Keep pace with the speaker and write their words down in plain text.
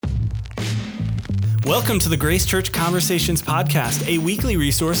Welcome to the Grace Church Conversations podcast, a weekly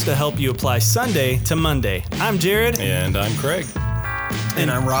resource to help you apply Sunday to Monday. I'm Jared. And I'm Craig. And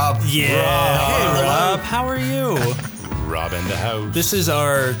I'm Rob. Yeah. Hey, Rob. How are you? Rob in the house. This is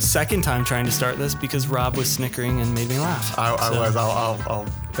our second time trying to start this because Rob was snickering and made me laugh. I'll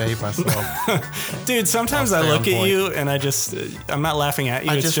behave myself. Dude, sometimes I look at you and I'm not laughing at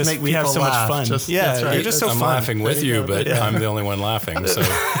you. It's just we have so much fun. That's right. You're just so I'm fun. laughing with you, but I'm the only one laughing. So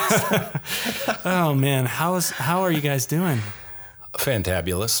Oh man, how are you guys doing?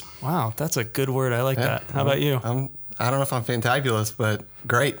 fantabulous. Wow, that's a good word. I like that. How about you? I don't know if I'm fantabulous, but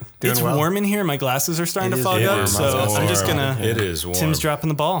great. Doing It's well. warm in here. My glasses are starting It to is fog up, warm. so I'm just gonna. It is warm. Tim's dropping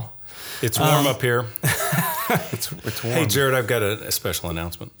the ball. It's warm up here. It's warm. Hey, Jared, I've got a special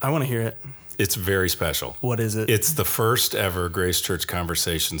announcement. I want to hear it. It's very special. What is it? It's the first ever Grace Church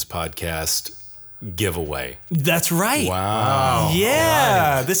Conversations podcast giveaway. That's right. Wow.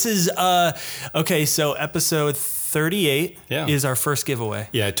 Yeah. Right. This is okay. So episode 38 is our first giveaway.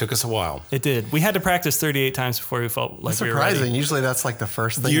 Yeah, it took us a while. It did. We had to practice 38 times before we felt like That's we were surprising. ready. Usually that's like the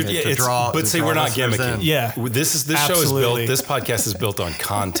first thing to draw. But see, we're not gimmicking. Yeah. This show is built. This podcast is built on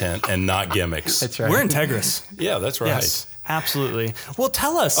content and not gimmicks. That's right. We're integrous. Yeah, that's right. Yes. Absolutely. Well,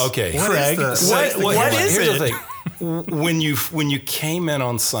 tell us. Okay, Craig. What is Here's it? the thing. When you came in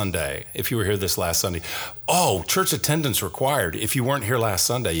on Sunday, if you were here this last Sunday, church attendance required. If you weren't here last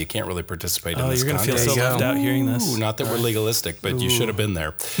Sunday, you can't really participate in this you're going to contest. feel so left out hearing this. Not that we're legalistic, but you should have been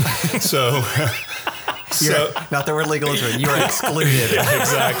there. So not that we're legalistic. You're excluded.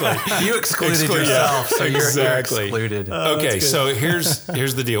 Exactly. You excluded yourself, so you're excluded. Okay, so here's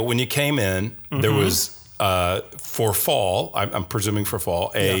the deal. When you came in, there was for fall. I'm presuming for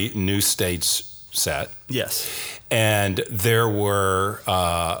fall a new stage set. Yes. And there were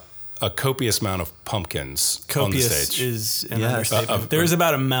a copious amount of pumpkins on the Copious stage. is an understatement. There's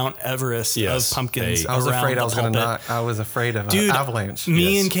about a Mount Everest of pumpkins I was around afraid the I was going to pulpit. I was afraid of Dude, an avalanche.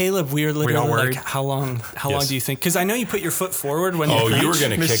 Me and Caleb, we were literally all worried? like, how long do you think? Because I know you put your foot forward when you you were preach.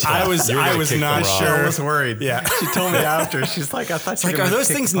 going to kick. I was not sure. I was worried. Yeah. She told me after. She's like, I thought you were Like, going are to those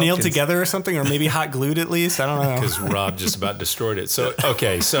kick things pumpkins. nailed together or something, or maybe hot glued at least? I don't know. Because Rob just about destroyed it. So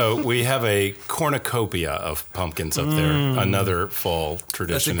so we have a cornucopia of pumpkins up there. Another fall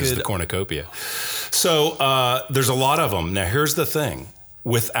tradition is the cornucopia. So there's a lot of them. Now, here's the thing.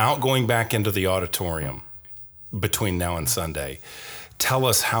 Without going back into the auditorium between now and Sunday, tell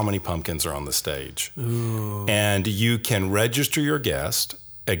us how many pumpkins are on the stage. Ooh. And you can register your guest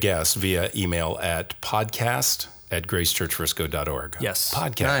via email at podcast@gracechurchfrisco.org. Yes.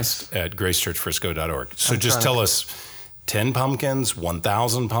 Podcast@gracechurchfrisco.org. So just tell us 10 pumpkins,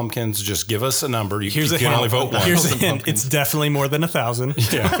 1,000 pumpkins. Just give us a number. You can only vote once. Here's a hint. It's definitely more than 1,000.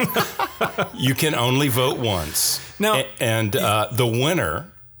 Yeah. You can only vote once. Now, and the winner.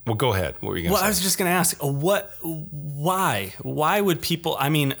 Well, go ahead. What were you going to say? I was just going to ask, why would people, I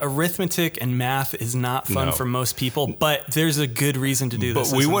mean, arithmetic and math is not fun for most people, but there's a good reason to do this.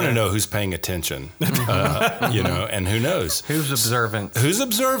 But we want to know who's paying attention, and who knows? Who's observant? Who's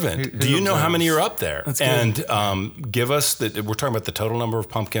observant? Do you know how many are up there? That's good. And give us we're talking about the total number of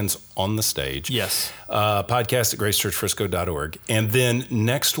pumpkins on the stage. Yes. Podcast@gracechurchfrisco.org. And then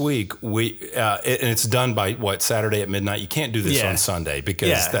next week, and it's done by Saturday at midnight. You can't do this on Sunday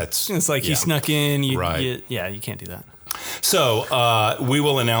because it's like you snuck in. You can't do that. So we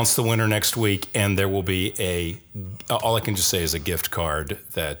will announce the winner next week, and there will be all I can just say is a gift card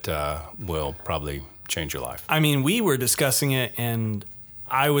that will probably change your life. I mean, we were discussing it, and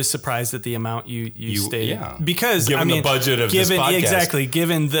I was surprised at the amount you stated. Yeah. Because, given the budget of this podcast. Exactly.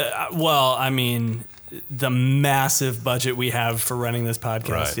 Given the massive budget we have for running this podcast.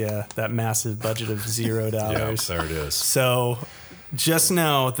 Right. Yeah, that massive budget of $0. Yeah, there it is. So just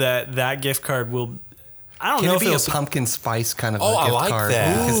know that gift card will... I don't Can know it if be it'll... a pumpkin spice kind of a I gift like card?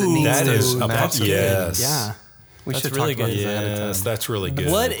 that. Because it needs That to is match it. yes. Yeah. We That's should really talk about good. this ahead of time. Yes, that's really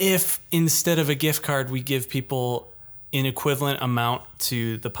good. What if instead of a gift card, we give people an equivalent amount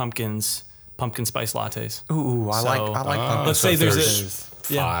to the pumpkin spice lattes? Ooh, I like pumpkin. Let's say there's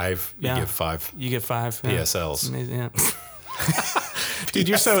five. Yeah. You get five. You get 5 PSLs. Amazing, yeah. Dude,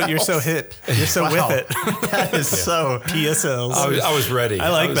 you're so hip. You're so with it. That is so PSLs. I was ready. I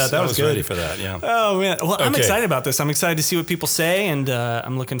like that. That was good. ready for that. Yeah. Oh man. Well, I'm Okay. excited about this. I'm excited to see what people say, and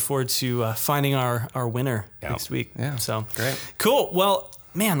I'm looking forward to finding our winner next week. Yeah. So great. Cool. Well,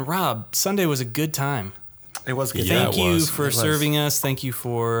 man, Rob, Sunday was a good time. It was good. Yeah, Thank it you was. for serving us. Thank you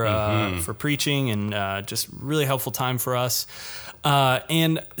for preaching, and just really helpful time for us.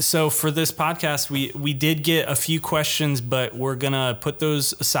 And so for this podcast, we did get a few questions, but we're gonna put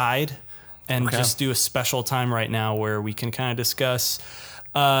those aside and just do a special time right now where we can kind of discuss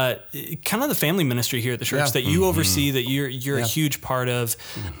kind of the family ministry here at the church that you oversee, that you're a huge part of.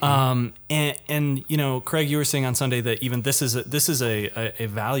 And you know, Craig, you were saying on Sunday that even this is a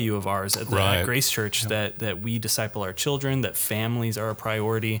value of ours at Grace Church, that we disciple our children, that families are a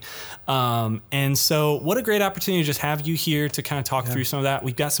priority. And so what a great opportunity to just have you here to kind of talk through some of that.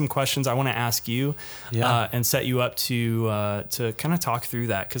 We've got some questions I want to ask you and set you up to kind of talk through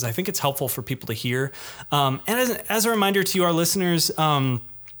that, because I think it's helpful for people to hear. And as a reminder to our listeners,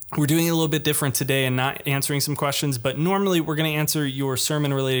 we're doing it a little bit different today and not answering some questions, but normally we're going to answer your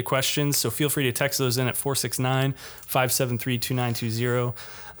sermon related questions. So feel free to text those in at 469-573-2920.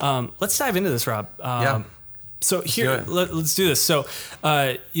 Let's dive into this, Rob. So here, let's do this. So,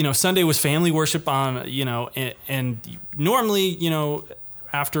 Sunday was family worship on, and normally,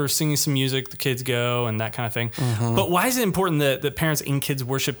 after singing some music, the kids go and that kind of thing. But why is it important that parents and kids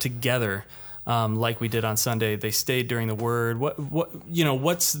worship together? Like we did on Sunday, they stayed during the word.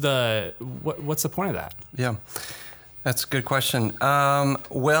 What's the point of that? Yeah, that's a good question.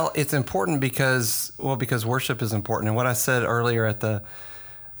 Well, it's important because worship is important. And what I said earlier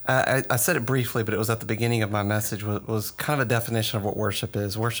I said it briefly, but it was at the beginning of my message, was kind of a definition of what worship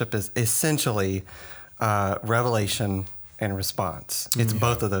is. Worship is essentially revelation and response. It's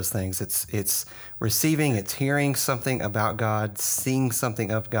both of those things. It's receiving, it's hearing something about God, seeing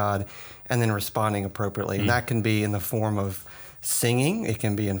something of God, and then responding appropriately. And that can be in the form of singing. It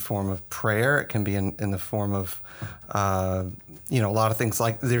can be in form of prayer. It can be in the form of, a lot of things.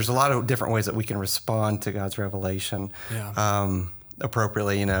 Like, there's a lot of different ways that we can respond to God's revelation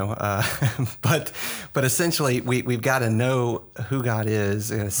appropriately, but essentially we've got to know who God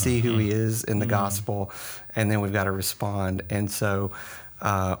is, see who He is in the gospel, and then we've got to respond. And so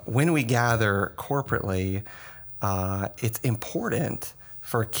when we gather corporately, it's important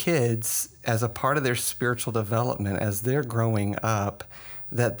for kids, as a part of their spiritual development, as they're growing up,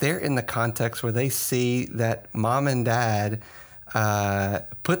 that they're in the context where they see that mom and dad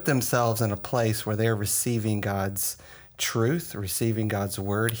put themselves in a place where they're receiving God's truth, receiving God's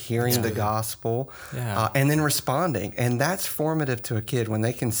word, hearing the gospel, and then responding. And that's formative to a kid when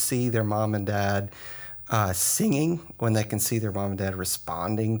they can see their mom and dad singing, when they can see their mom and dad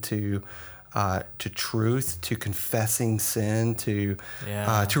responding to truth, to confessing sin, to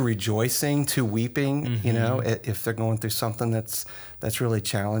rejoicing, to weeping. If they're going through something that's really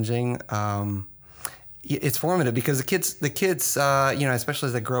challenging. It's formative because the kids, especially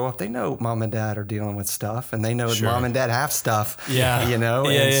as they grow up, they know mom and dad are dealing with stuff, and they know mom and dad have stuff.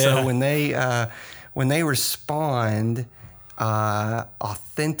 So when they respond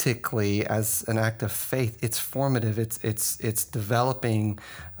authentically as an act of faith, it's formative. It's developing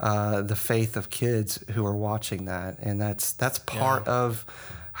the faith of kids who are watching that, and that's part of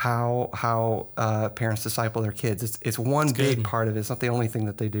how parents disciple their kids. It's one big part of it. It's not the only thing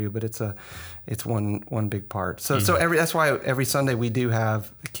that they do, but it's one big part. So that's why every Sunday we do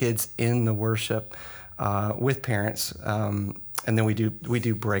have kids in the worship with parents, and then we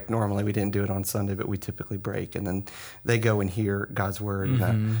do break. Normally we didn't do it on Sunday, but we typically break, and then they go and hear God's word in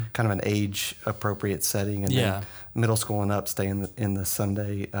a kind of an age appropriate setting, and then middle school and up stay in the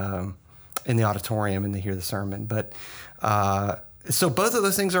Sunday in the auditorium and they hear the sermon. But so both of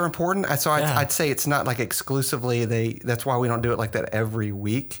those things are important. So I'd say it's not like exclusively that's why we don't do it like that every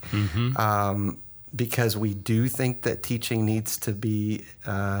week, because we do think that teaching needs to be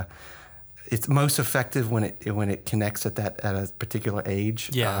it's most effective when it connects at a particular age.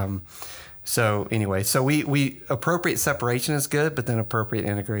 So anyway, so we appropriate separation is good, but then appropriate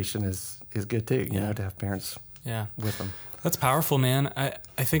integration is good too. To have parents with them. That's powerful, man.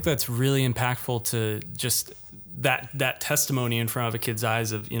 I think that's really impactful to just that testimony in front of a kid's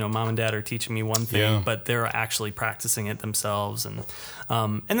eyes of, mom and dad are teaching me one thing, but they're actually practicing it themselves. And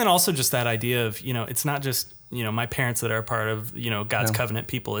then also just that idea of, it's not just, my parents that are a part of, God's covenant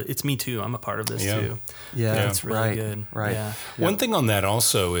people. It's me too. I'm a part of this too. Yeah. It's really good. Right. Yeah. One thing on that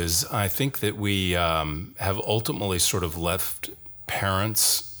also is I think that we have ultimately sort of left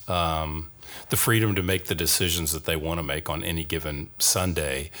parents the freedom to make the decisions that they want to make on any given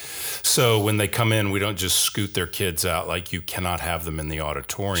Sunday. So when they come in, we don't just scoot their kids out like you cannot have them in the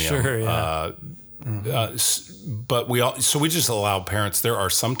auditorium. Sure, yeah. But we just allow parents. There are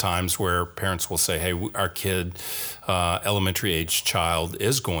some times where parents will say, "Hey, our kid, elementary age child,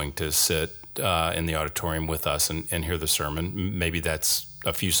 is going to sit in the auditorium with us and hear the sermon. Maybe that's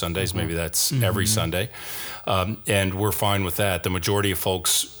a few Sundays, maybe that's every Sunday, and we're fine with that." The majority of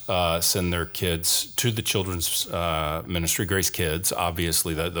folks send their kids to the children's ministry, Grace Kids.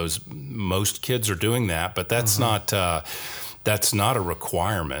 Obviously, those most kids are doing that, but that's not. that's not a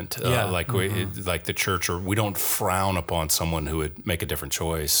requirement. Like the church, or we don't frown upon someone who would make a different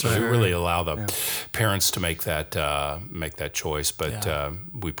choice. So we really allow the parents to make that choice, but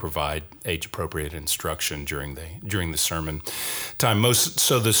we provide age-appropriate instruction during the sermon time.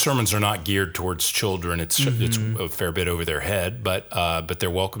 So the sermons are not geared towards children. It's a fair bit over their head, but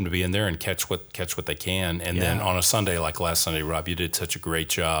they're welcome to be in there and catch what they can. And then on a Sunday like last Sunday, Rob, you did such a great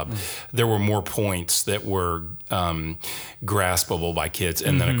job. There were more points that were graspable by kids,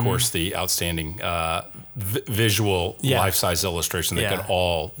 and then of course the outstanding visual life-size illustration. They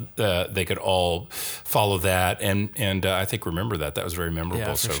could all follow that, and I think remember that was very memorable.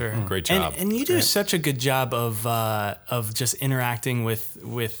 Yeah, so sure. Great job. And you do such a good job of just interacting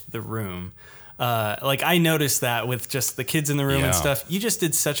with the room. Like I noticed that with just the kids in the room and stuff. You just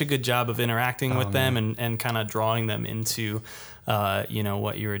did such a good job of interacting with them and kind of drawing them into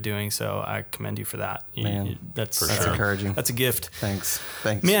what you were doing. So I commend you for that. That's encouraging. That's a gift. Thanks.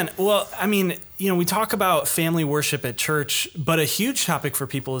 Man, well, I mean, we talk about family worship at church, but a huge topic for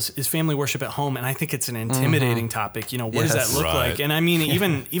people is family worship at home. And I think it's an intimidating topic. What does that look like? And I mean,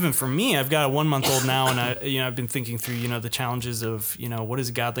 even for me, I've got a 1-month-old now, and I've been thinking through, the challenges of, what does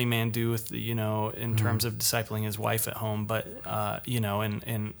a godly man do with, in terms of discipling his wife at home, but,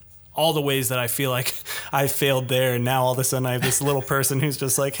 and all the ways that I feel like I failed there, and now all of a sudden I have this little person who's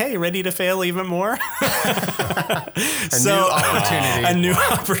just like, "Hey, ready to fail even more?" A new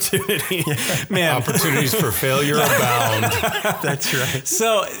opportunity, man. Opportunities for failure abound. That's right.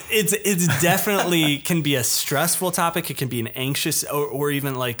 So it's definitely can be a stressful topic. It can be an anxious, or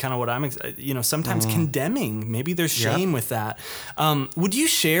even like kind of what I'm, sometimes condemning. Maybe there's shame with that. Would you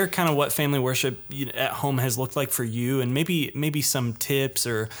share kind of what family worship at home has looked like for you, and maybe some tips,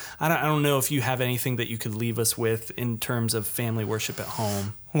 or I don't know if you have anything that you could leave us with in terms of family worship at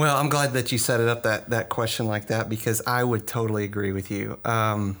home. Well, I'm glad that you set it up that question like that, because I would totally agree with you.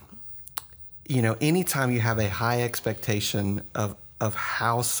 Anytime you have a high expectation of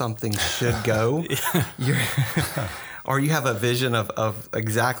how something should go, or you have a vision of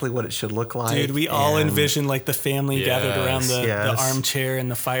exactly what it should look like. Dude, we all envision like the family gathered around the armchair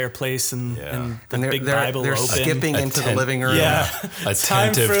and the fireplace and the big Bible they're open. skipping into the living room. Yeah, it's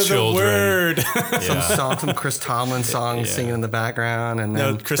time for children. The word. Some Chris Tomlin songs singing in the background, and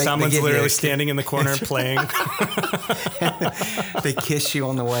then Chris Tomlin's literally standing in the corner playing. They kiss you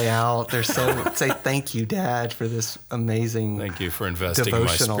on the way out. They're say thank you, Dad, for this amazing. Thank you for investing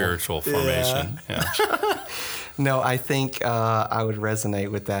devotional. in my spiritual formation. Yeah. No, I think I would resonate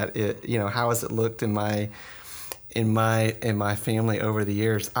with that. How has it looked in my family over the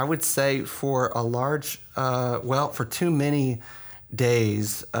years? I would say for for too many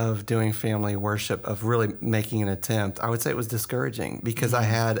days of doing family worship, of really making an attempt, I would say it was discouraging, because I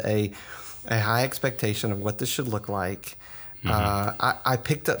had a high expectation of what this should look like. I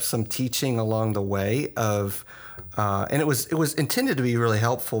picked up some teaching along the way of. And it was intended to be really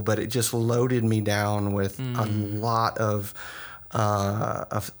helpful, but it just loaded me down with a lot of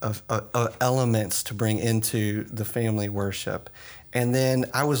elements to bring into the family worship. And then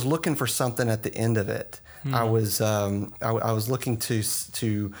I was looking for something at the end of it. I was looking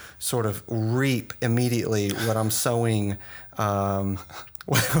to sort of reap immediately what I'm sowing. I'm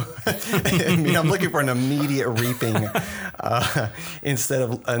looking for an immediate reaping instead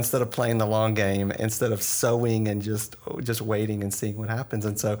of playing the long game, instead of sowing and just waiting and seeing what happens.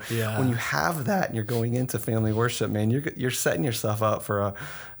 And so when you have that and you're going into family worship, man, you're setting yourself up for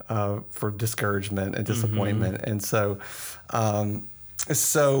discouragement and disappointment. And so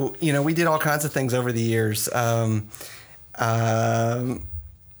we did all kinds of things over the years.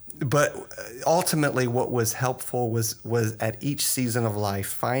 But ultimately, what was helpful was at each season of life,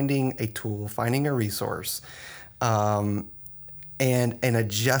 finding a tool, finding a resource, and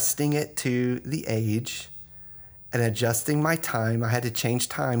adjusting it to the age, and adjusting my time. I had to change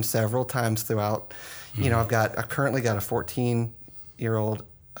time several times throughout. I've currently got a 14-year-old,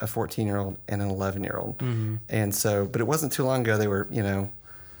 and an 11-year-old, and so. But it wasn't too long ago. They were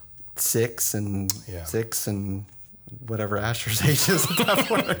 6 and whatever Asher's age is at that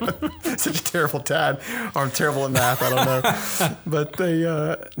point. Such a terrible dad. Or I'm terrible at math. I don't know. But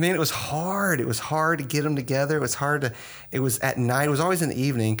it was hard. It was hard to get them together. It was at night. It was always in the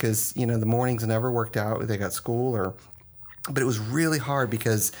evening, because, the mornings never worked out. They got school but it was really hard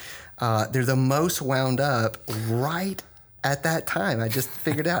because they're the most wound up right at that time. I just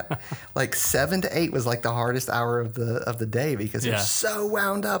figured out like 7 to 8 was like the hardest hour of the day, because they're so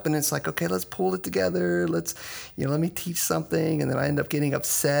wound up, and it's like, okay, let's pull it together. Let's, let me teach something. And then I end up getting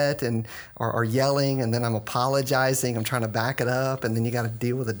upset or yelling, and then I'm apologizing. I'm trying to back it up. And then you got to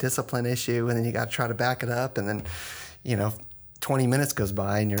deal with a discipline issue, and then you got to try to back it up. And then, 20 minutes goes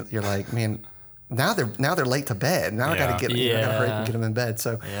by and you're like, man, now they're late to bed. Now I got to hurry and get them in bed.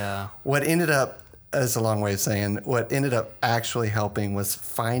 So what ended up, as a long way of saying, what ended up actually helping was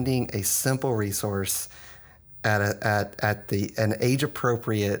finding a simple resource at an age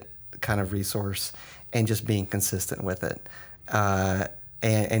appropriate kind of resource, and just being consistent with it,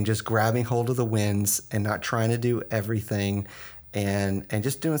 and just grabbing hold of the wins and not trying to do everything, and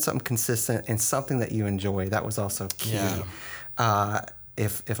just doing something consistent and something that you enjoy. That was also key.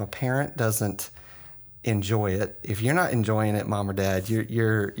 If a parent doesn't enjoy it, if you're not enjoying it, mom or dad,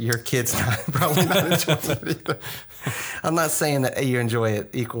 your kid's probably not enjoying it either. I'm not saying that you enjoy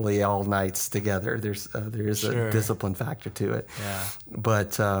it equally all nights together. There is a discipline factor to it.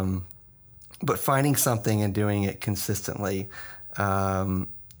 But finding something and doing it consistently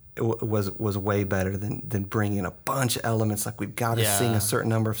was way better than bringing a bunch of elements, like we've got to sing a certain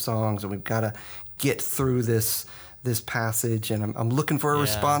number of songs and we've got to get through this passage, and I'm looking for a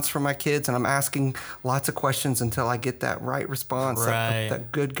response from my kids, and I'm asking lots of questions until I get that right response,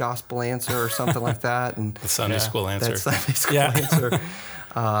 that good gospel answer or something like that, and the Sunday school answer. That Sunday school answer.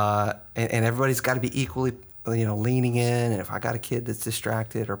 And everybody's got to be equally, leaning in. And if I got a kid that's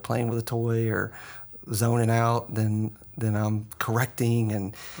distracted or playing with a toy or zoning out, then I'm correcting,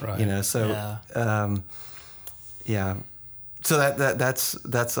 and So that's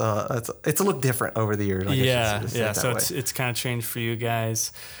it's a little different over the years. So it's kind of changed for you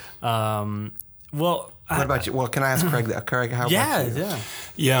guys. What about you? Well, can I ask Craig? Craig, how about you?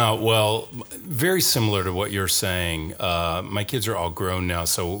 Yeah. Well, very similar to what you're saying. My kids are all grown now,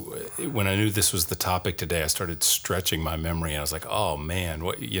 so when I knew this was the topic today, I started stretching my memory, and I was like, "Oh man,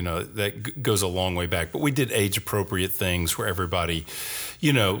 that goes a long way back." But we did age-appropriate things where everybody,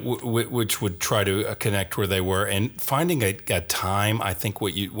 which would try to connect where they were, and finding a time. I think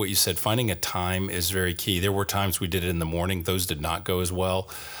what you said, finding a time is very key. There were times we did it in the morning; those did not go as well.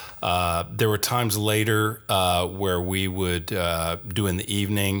 There were times later where we would do in the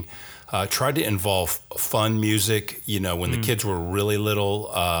evening, try to involve fun music. When the kids were really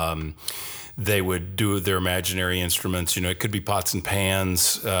little, they would do their imaginary instruments. It could be pots and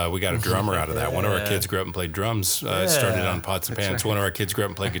pans. We got a drummer out of that. One of our kids grew up and played drums, started on pots and pans. Right. One of our kids grew up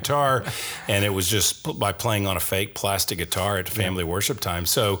and played guitar, and it was just by playing on a fake plastic guitar at family worship time.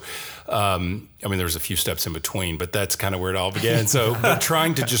 So, there was a few steps in between, but that's kind of where it all began. So but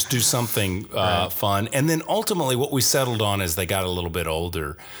trying to just do something fun. And then ultimately what we settled on as they got a little bit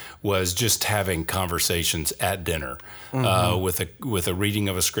older was just having conversations at dinner with a reading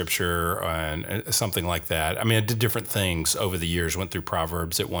of a scripture and something like that. I did different things over the years. Went through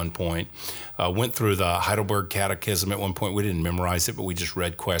Proverbs at one point. Went through the Heidelberg Catechism at one point. We didn't memorize it, but we just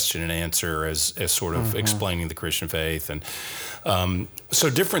read question and answer as sort of explaining the Christian faith. And so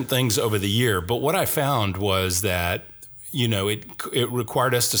different things over the year. But what I found was that it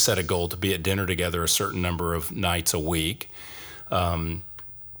required us to set a goal to be at dinner together a certain number of nights a week.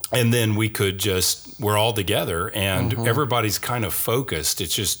 And then we're all together, and everybody's kind of focused.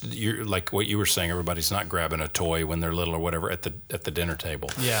 It's just you're like what you were saying. Everybody's not grabbing a toy when they're little or whatever at the dinner table.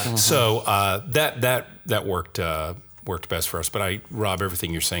 Yeah. So that worked best for us. But Rob,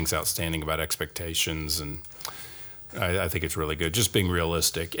 everything you're saying is outstanding about expectations, and I think it's really good. Just being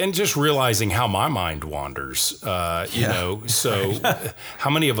realistic and just realizing how my mind wanders, So how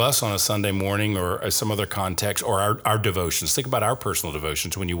many of us on a Sunday morning or some other context or our devotions, think about our personal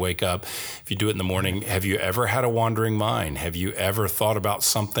devotions when you wake up, if you do it in the morning, have you ever had a wandering mind? Have you ever thought about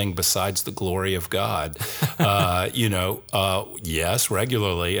something besides the glory of God? Yes,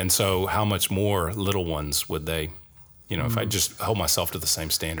 regularly. And so how much more little ones would they, if I just hold myself to the same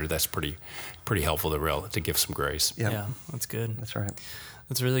standard, that's pretty helpful to give some grace. Yeah, that's good. That's right.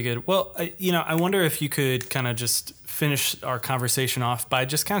 That's really good. Well, I wonder if you could kind of just finish our conversation off by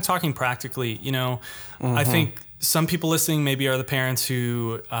just kind of talking practically. I think some people listening maybe are the parents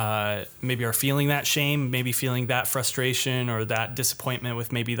who maybe are feeling that shame, maybe feeling that frustration or that disappointment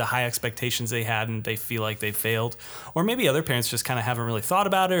with maybe the high expectations they had and they feel like they failed. Or maybe other parents just kind of haven't really thought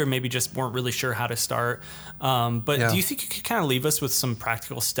about it or maybe just weren't really sure how to start. Do you think you could kind of leave us with some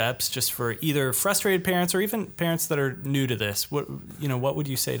practical steps just for either frustrated parents or even parents that are new to this? What would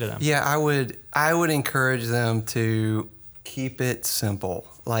you say to them? Yeah, I would encourage them to keep it simple.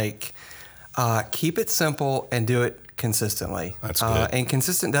 Keep it simple and do it consistently. That's good. And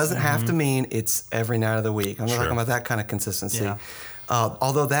consistent doesn't have to mean it's every night of the week. I'm not talking about that kind of consistency. Yeah.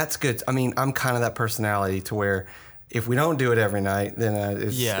 Although that's good. I'm kind of that personality to where if we don't do it every night, then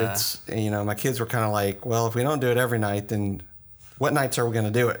it's my kids were kind of like, well, if we don't do it every night, then what nights are we going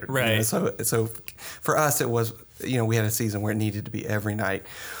to do it? Right. So for us, it was, we had a season where it needed to be every night.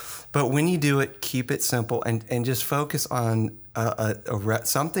 But when you do it, keep it simple and just focus on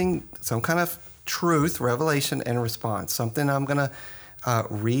something, some kind of truth, revelation, and response. Something I'm going to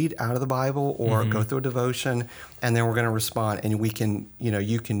read out of the Bible or go through a devotion, and then we're going to respond. And we can,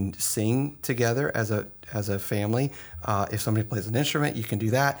 you can sing together as a family. If somebody plays an instrument, you can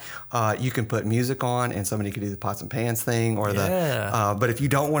do that. You can put music on, and somebody can do the pots and pans thing, or but if you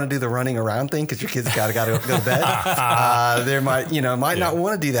don't want to do the running around thing because your kids got to go to bed, there might not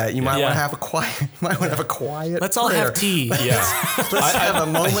want to do that. You might want to have a quiet. You might want to have a quiet. Let's all have tea. Let's have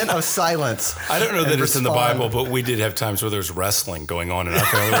a moment of silence. I don't know that it's in the Bible, but we did have times where there's wrestling going on in our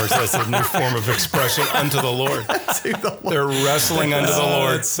family. That's a new form of expression unto the Lord. They're wrestling unto the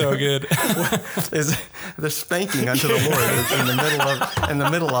Lord. It's so good. They're spanking unto the Lord in the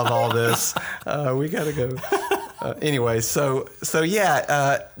middle of all this. We got to go. Anyway, so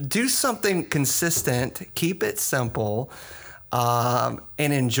do something consistent. Keep it simple, and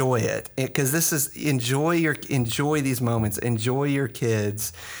enjoy it. Because this is enjoy these moments. Enjoy your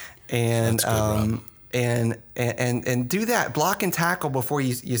kids, and and do that. Block and tackle before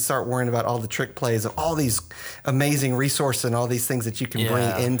you start worrying about all the trick plays of all these amazing resources and all these things that you can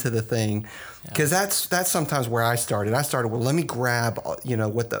bring into the thing. Because that's sometimes where I started. Well, let me grab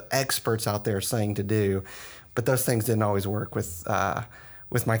what the experts out there are saying to do, but those things didn't always work with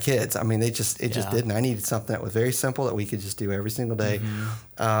my kids. I mean, just didn't. I needed something that was very simple that we could just do every single day.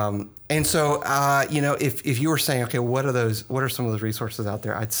 And so if you were saying, okay, what are some of those resources out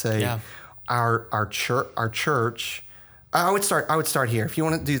there? I'd say our church. I would start here. If you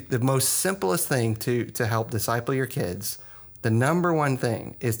want to do the most simplest thing to help disciple your kids, the number one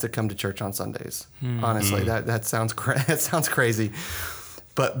thing is to come to church on Sundays. Honestly, that sounds crazy,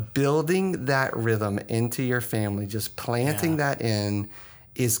 but building that rhythm into your family, just planting that in,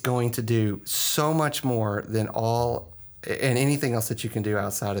 is going to do so much more than anything else that you can do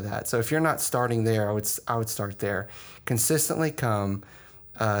outside of that. So if you're not starting there, I would start there. Consistently come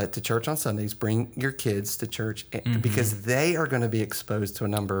to church on Sundays. Bring your kids to church because they are going to be exposed to a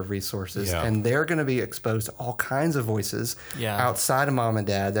number of resources, and they're going to be exposed to all kinds of voices outside of mom and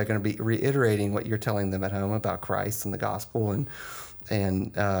dad. They're going to be reiterating what you're telling them at home about Christ and the gospel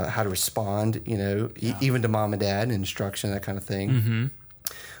and how to respond, even to mom and dad and instruction, that kind of thing.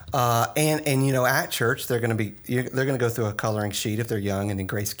 And at church, they're going to go through a coloring sheet if they're young and in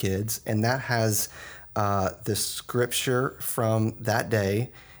Grace Kids, and that has the scripture from that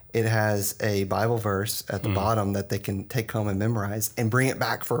day. It has a Bible verse at the bottom that they can take home and memorize and bring it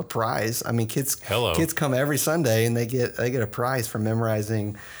back for a prize. I mean, kids come every Sunday and they get a prize for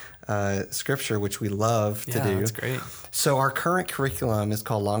memorizing scripture, which we love to do. That's great. So our current curriculum is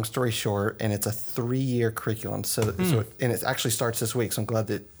called Long Story Short, and it's a 3-year curriculum. So and it actually starts this week. So I'm glad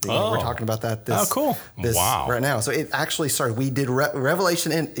that we're talking about that. Right now. So it actually started. We did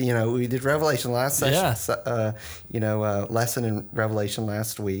Revelation, we did Revelation last session. Lesson in Revelation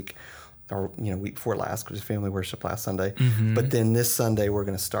last week, or week before last, because family worship last Sunday. But then this Sunday we're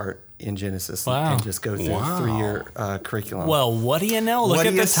going to start in Genesis and just go through a 3-year curriculum. Well, what do you know? Look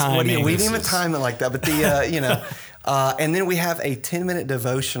at the timing. We didn't even time it like that, but and then we have a 10-minute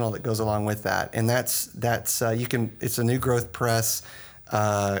devotional that goes along with that, and that's it's a New Growth Press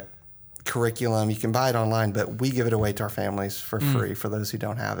curriculum. You can buy it online, but we give it away to our families for free for those who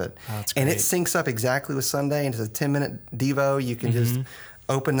don't have it. That's and great. It syncs up exactly with Sunday, and it's a 10-minute devo. You can just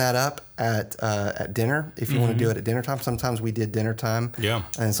open that up at dinner if you want to do it at dinner time. Sometimes we did dinner time,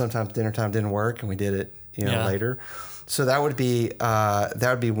 and sometimes dinner time didn't work, and we did it later. So that would be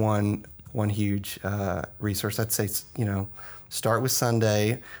one huge resource. I'd say start with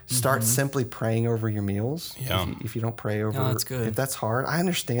Sunday. Start simply praying over your meals. If you don't pray over, that's good. If that's hard, I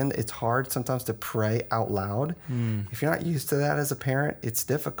understand it's hard sometimes to pray out loud. If you're not used to that as a parent, it's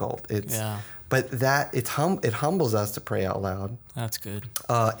difficult. But it humbles us to pray out loud. That's good.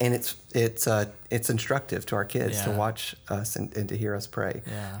 And it's instructive to our kids to watch us and to hear us pray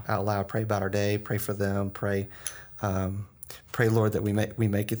out loud. Pray about our day. Pray for them. Pray, Lord, that we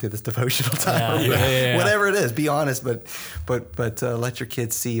make it through this devotional time. Whatever it is, be honest, but let your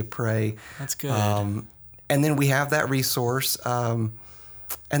kids see you pray. That's good. And then we have that resource.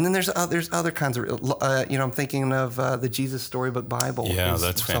 And then there's other kinds of, I'm thinking of the Jesus Storybook Bible. Yeah,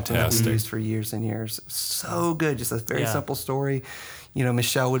 that's something fantastic. that we used for years and years. So good, just a very simple story.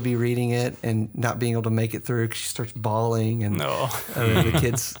 Michelle would be reading it and not being able to make it through because she starts bawling, and the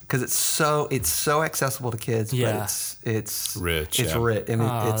kids, because it's so accessible to kids, but it's rich. It's rich. I mean,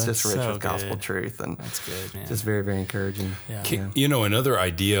 it's just rich so with gospel good. truth, and That's good, man. just very, very encouraging. Another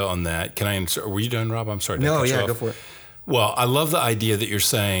idea on that. Can I insert? Were you done, Rob? I'm sorry. No, go for it. Well, I love the idea that you're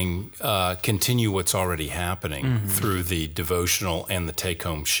saying continue what's already happening through the devotional and the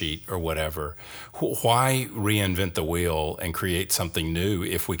take-home sheet or whatever. Why reinvent the wheel and create something new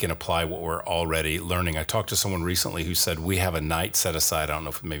if we can apply what we're already learning? I talked to someone recently who said we have a night set aside, I don't know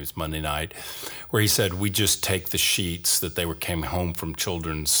if maybe it's Monday night, where he said we just take the sheets that they came home from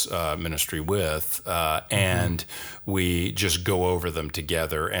children's ministry with and we just go over them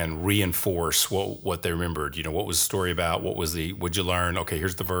together and reinforce what they remembered. You know, what was the story about? What'd you learn? Okay,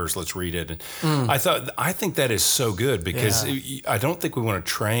 here's the verse. Let's read it. And I think that is so good because I don't think we want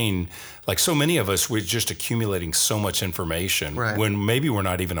to train, like so many of us, we're just accumulating so much information when maybe we're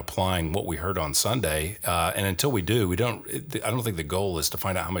not even applying what we heard on Sunday. And until we do, I don't think the goal is to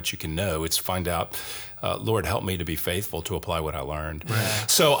find out how much you can know. It's to find out, Lord, help me to be faithful to apply what I learned. Right.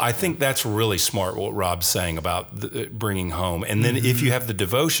 So I think that's really smart what Rob's saying about bringing home. And then if you have the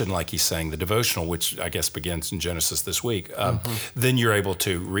devotion, like he's saying, the devotional, which I guess begins in Genesis this week, then you're able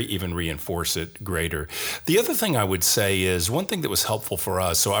to even reinforce it greater. The other thing I would say is one thing that was helpful for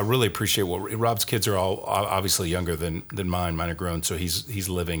us, so I really appreciate what Rob's kids are all obviously younger than mine. Mine are grown, so he's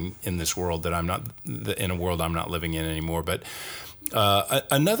living in this world that I'm not, in a world I'm not living in anymore. But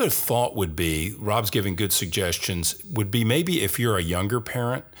another thought would be, Rob's giving good suggestions, would be maybe if you're a younger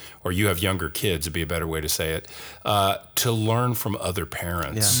parent or you have younger kids, would be a better way to say it, to learn from other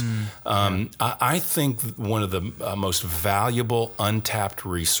parents. Yeah. I think one of the most valuable untapped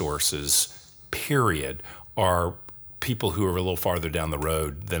resources, period, are people who are a little farther down the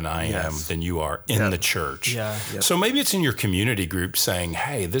road than I am, than you are in the church. Yeah. Yep. So maybe it's in your community group saying,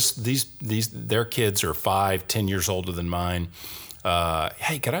 hey, their kids are 5-10 years older than mine.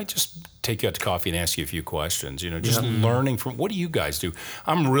 Hey, could I just take you out to coffee and ask you a few questions? You know, just learning from, what do you guys do?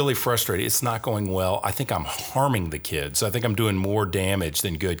 I'm really frustrated. It's not going well. I think I'm harming the kids. I think I'm doing more damage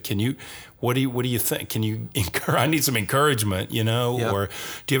than good. What do you think? Can you I need some encouragement, you know, or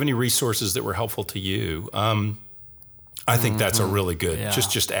do you have any resources that were helpful to you? I think that's a really good,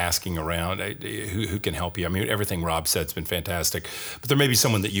 just asking around who can help you. I mean, everything Rob said's been fantastic, but there may be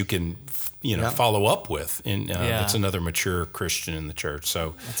someone that you can, follow up with. That's another mature Christian in the church.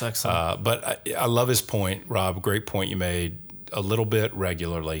 So that's excellent. But I love his point, Rob. Great point you made. A little bit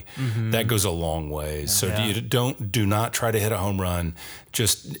regularly, that goes a long way. So do not try to hit a home run.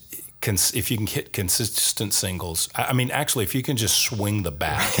 Just if you can hit consistent singles, I mean, actually, if you can just swing the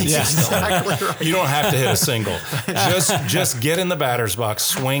bat consistently, exactly right. You don't have to hit a single. Just get in the batter's box,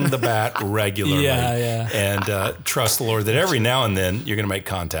 swing the bat regularly, and trust the Lord that every now and then you're going to make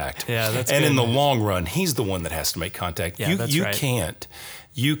contact. Yeah, that's and good. in the long run, He's the one that has to make contact. Yeah, you can't.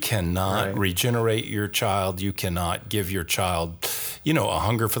 You cannot regenerate your child. You cannot give your child, a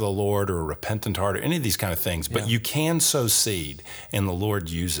hunger for the Lord or a repentant heart or any of these kind of things. But you can sow seed, and the Lord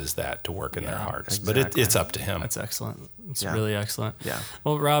uses that to work in their hearts. Exactly. But it's up to Him. That's excellent. It's really excellent. Yeah.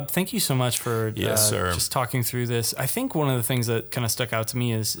 Well, Rob, thank you so much for just talking through this. I think one of the things that kind of stuck out to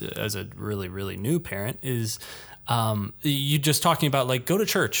me as a really, really new parent is you just talking about, like, go to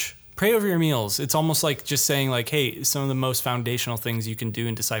church. Pray over your meals. It's almost like just saying, like, hey, some of the most foundational things you can do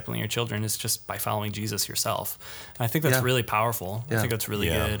in discipling your children is just by following Jesus yourself. And I think that's really powerful. I think that's really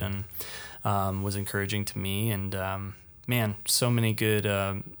good and was encouraging to me. And man, so many good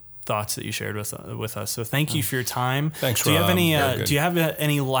thoughts that you shared with us. So thank you for your time. Thanks, Rob. Do you have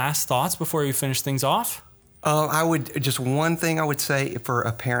any last thoughts before we finish things off? One thing I would say for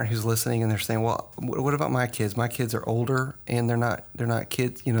a parent who's listening and they're saying, well, what about my kids? My kids are older and they're not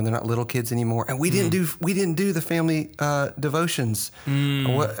kids, they're not little kids anymore. And we didn't do the family devotions.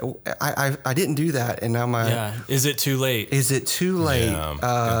 I didn't do that. And now is it too late? Is it too late? Yeah,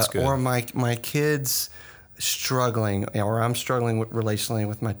 that's good. Or my kids struggling, or I'm struggling relationally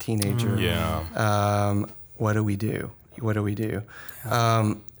with my teenager. What do we do?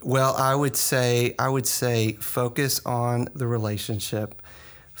 Well, I would say focus on the relationship,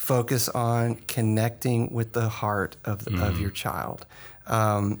 focus on connecting with the heart of your child.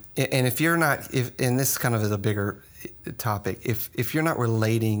 And if you're not, and this kind of is a bigger topic, if you're not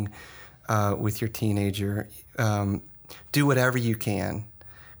relating with your teenager, do whatever you can,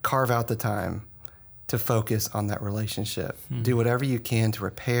 carve out the time to focus on that relationship. Do whatever you can to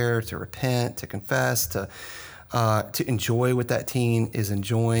repair, to repent, to confess, to enjoy what that teen is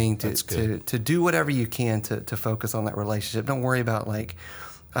enjoying, to do whatever you can to focus on that relationship. Don't worry about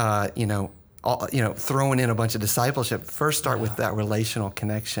throwing in a bunch of discipleship. First, start with that relational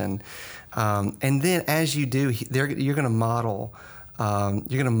connection, and then as you do, you're going to model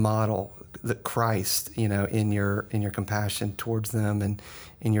the Christ, in your compassion towards them and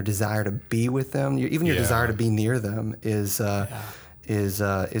in your desire to be with them. Your desire to be near them is is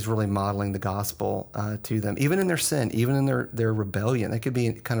really modeling the gospel to them, even in their sin, even in their rebellion. They could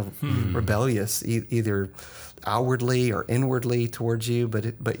be kind of rebellious, either outwardly or inwardly towards you,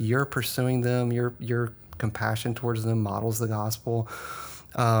 but you're pursuing them. Your compassion towards them models the gospel,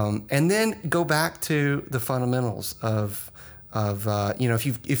 and then go back to the fundamentals of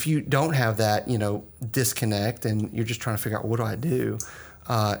if you don't have that disconnect and you're just trying to figure out what do I do.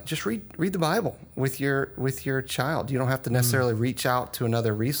 Just read the Bible with your child. You don't have to necessarily reach out to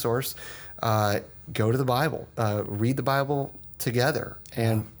another resource. Go to the Bible. Read the Bible together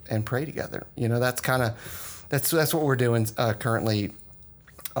and pray together. That's what we're doing currently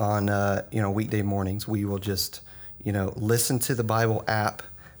on weekday mornings. We will just listen to the Bible app,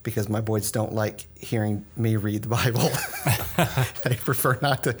 because my boys don't like hearing me read the Bible. They prefer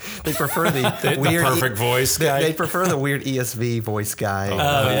not to. They prefer the weird perfect voice guy. They prefer the weird ESV voice guy.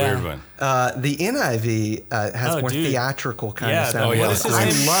 Weird one. The NIV has more theatrical kind of sound. I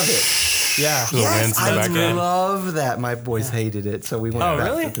love it. Yeah. Yes, I love that. My boys hated it, so we went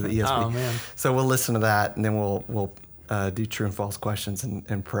back to the ESV. Oh, man. So we'll listen to that, and then we'll do true and false questions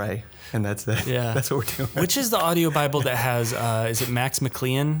and pray. And that's it. Yeah. That's what we're doing. Which is the audio Bible that has, is it Max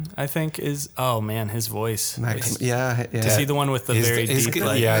McLean, I think, his voice. Yeah. Is he the one with the very deep?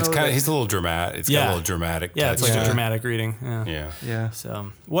 It's kind of, he's a little dramatic. It's got a little dramatic. Yeah, it's like a dramatic reading. Yeah.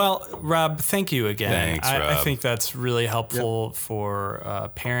 So, well, Rob, thank you again. Thanks, Rob. I think that's really helpful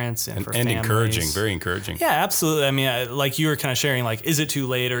for parents and for families. And encouraging, very encouraging. Yeah, absolutely. I mean, like you were kind of sharing, like, is it too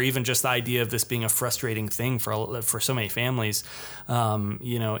late? Or even just the idea of this being a frustrating thing for so many families.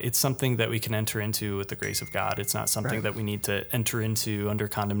 It's something that we can enter into with the grace of God. It's not something that we need to enter into under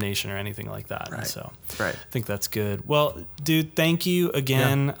condemnation or anything like that. Right. So I think that's good. Well, dude, thank you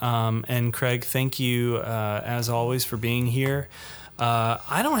again. Yeah. And Craig, thank you as always for being here.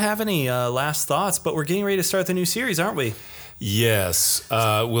 I don't have any last thoughts, but we're getting ready to start the new series, aren't we? Yes.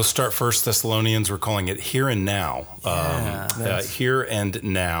 We'll start 1 Thessalonians. We're calling it Here and Now. Here and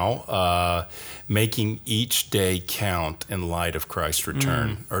Now. Making each day count in light of Christ's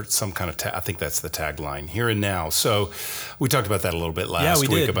return, or some kind of, I think that's the tagline, Here and Now. So we talked about that a little bit last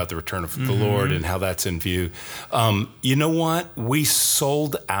week about the return of the Lord and how that's in view. You know what? We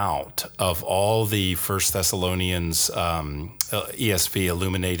sold out of all the 1 Thessalonians ESV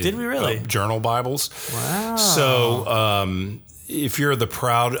illuminated Did we really? Journal Bibles. Wow. So if you're the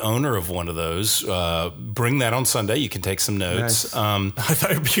proud owner of one of those, bring that on Sunday. You can take some notes. Nice. I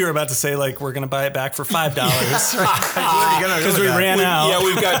thought you were about to say, like, we're going to buy it back for $5. Because we ran out. Yeah,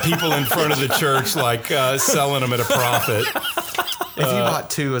 we've got people in front of the church, like, selling them at a profit. If you bought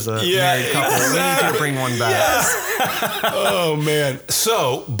two as a married couple, we need you to bring one back. Yes. Oh, man.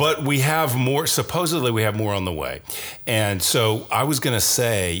 So, but we have more. Supposedly, we have more on the way. And so I was going to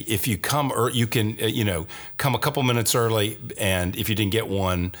say, if you come, or you can, come a couple minutes early. And if you didn't get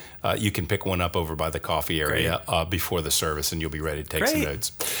one, you can pick one up over by the coffee area before the service, and you'll be ready to take some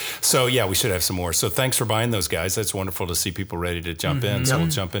notes. So, yeah, we should have some more. So thanks for buying those, guys. That's wonderful to see people ready to jump in. So we'll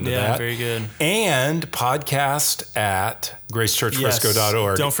jump into that. Yeah, very good. And podcast at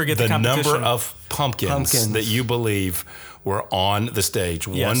gracechurchfrisco.org. Don't forget the competition. Number of pumpkins that you believe were on the stage.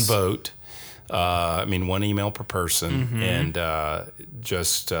 One vote. One email per person. And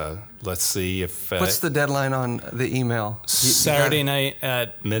let's see if... What's the deadline on the email? Saturday night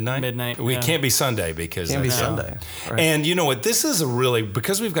at midnight. We can't be Sunday because... Can't be Sunday. Right. And you know what? This is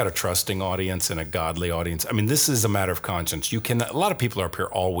because we've got a trusting audience and a godly audience. I mean, this is a matter of conscience. A lot of people are up here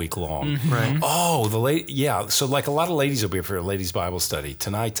all week long. Right. Oh, so like a lot of ladies will be up for a ladies' Bible study.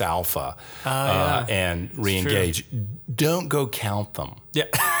 Tonight's Alpha and Reengage. Don't go count them. Yeah.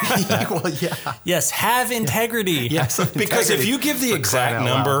 Well, yeah. Yes, have integrity. Yes, because if you give the exact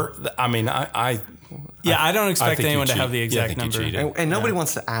number, I mean, I don't expect anyone to have the exact number. And nobody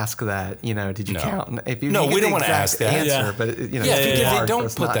wants to ask that, did you count? If you we don't want to ask that answer, but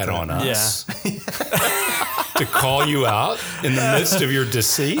don't put that on us. To call you out in the midst of your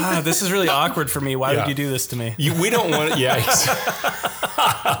deceit. This is really awkward for me. Why would you do this to me? We don't want it.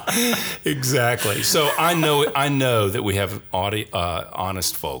 Exactly. So I know that we have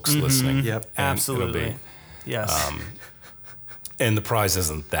honest folks listening. Yep. Absolutely. Yes. And the prize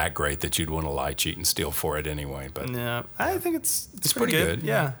isn't that great that you'd want to lie, cheat, and steal for it anyway. But no, I think it's pretty good.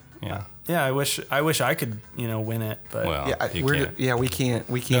 Yeah. Yeah, I wish I could, win it, but Well, we can't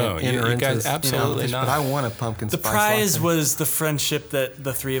No, enter you into guys absolutely not. But I want a pumpkin the spice prize latte. was the friendship that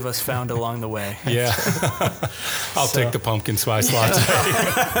the three of us found along the way. Yeah. I'll take the pumpkin spice latte.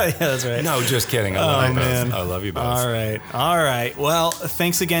 Yeah, that's right. No, just kidding. I love you man. both. I love you both. All right. Well,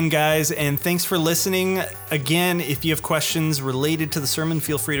 thanks again, guys, and thanks for listening. Again, if you have questions related to the sermon,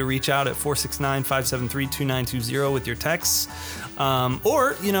 feel free to reach out at 469-573-2920 with your texts.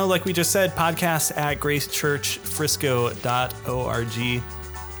 Or, like we just said, podcast at gracechurchfrisco.org.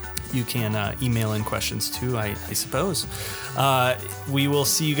 You can email in questions too, I suppose. We will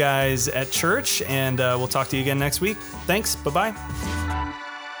see you guys at church, and we'll talk to you again next week. Thanks. Bye-bye.